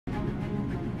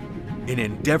In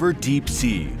Endeavor Deep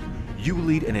Sea, you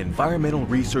lead an environmental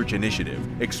research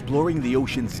initiative exploring the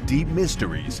ocean's deep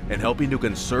mysteries and helping to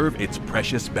conserve its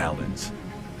precious balance.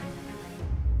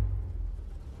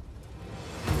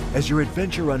 As your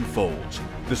adventure unfolds,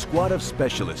 the squad of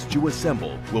specialists you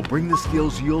assemble will bring the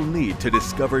skills you'll need to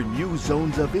discover new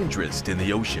zones of interest in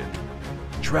the ocean.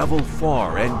 Travel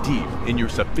far and deep in your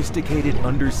sophisticated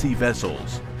undersea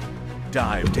vessels.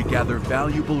 Dive to gather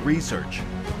valuable research.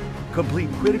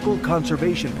 Complete critical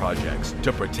conservation projects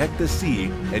to protect the sea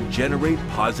and generate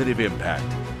positive impact.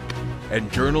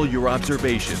 And journal your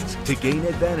observations to gain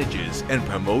advantages and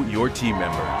promote your team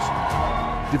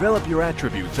members. Develop your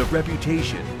attributes of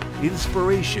reputation,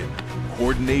 inspiration,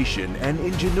 coordination, and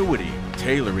ingenuity,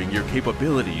 tailoring your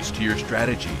capabilities to your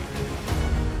strategy.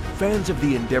 Fans of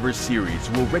the Endeavor series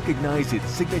will recognize its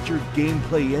signature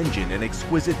gameplay engine and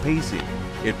exquisite pacing.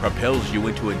 It propels you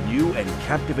into a new and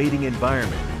captivating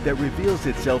environment that reveals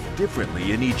itself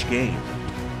differently in each game.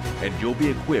 And you'll be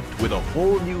equipped with a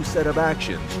whole new set of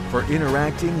actions for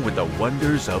interacting with the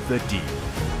wonders of the deep.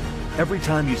 Every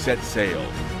time you set sail,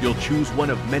 you'll choose one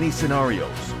of many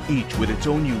scenarios, each with its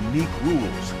own unique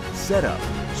rules, setup,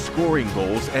 scoring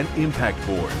goals, and impact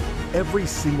board. Every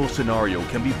single scenario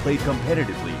can be played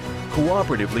competitively,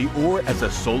 cooperatively, or as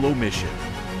a solo mission.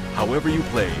 However you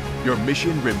play, your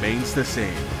mission remains the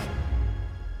same.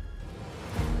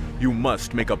 You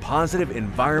must make a positive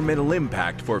environmental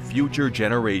impact for future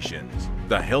generations.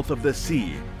 The health of the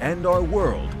sea and our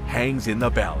world hangs in the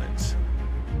balance.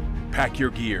 Pack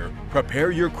your gear,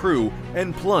 prepare your crew,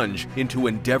 and plunge into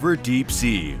Endeavor Deep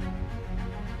Sea.